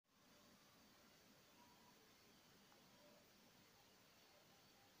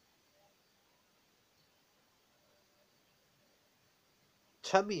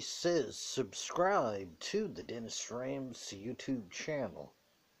Tubby says subscribe to the Dennis Ramsay YouTube channel.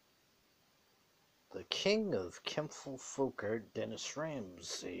 The king of Kempful folk art, Dennis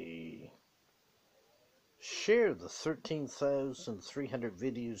Ramsay. Share the 13,300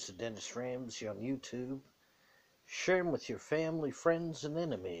 videos of Dennis Ramsay on YouTube. Share them with your family, friends, and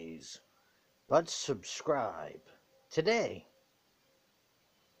enemies. But subscribe today.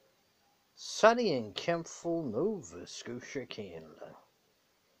 Sunny in Kempful, Nova Scotia, Canada.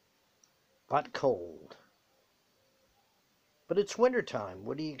 But cold. But it's wintertime.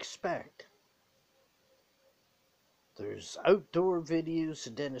 What do you expect? There's outdoor videos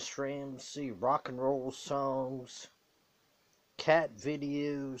of Dennis Ramsay, rock and roll songs, cat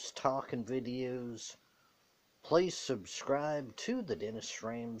videos, talking videos. Please subscribe to the Dennis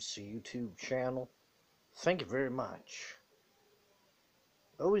Ramsay YouTube channel. Thank you very much.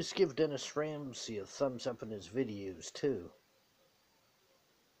 Always give Dennis Ramsay a thumbs up in his videos too.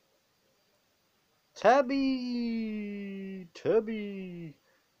 Tubby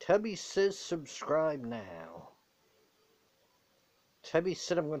says subscribe now. Tubby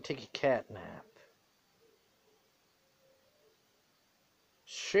said I'm going to take a cat nap.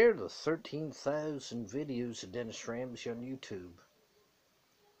 Share the 13,000 videos of Dennis Ramsay on YouTube.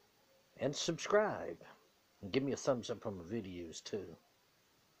 And subscribe. And give me a thumbs up on my videos too.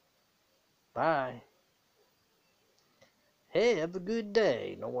 Bye. Hey, have a good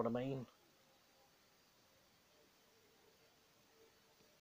day. Know what I mean?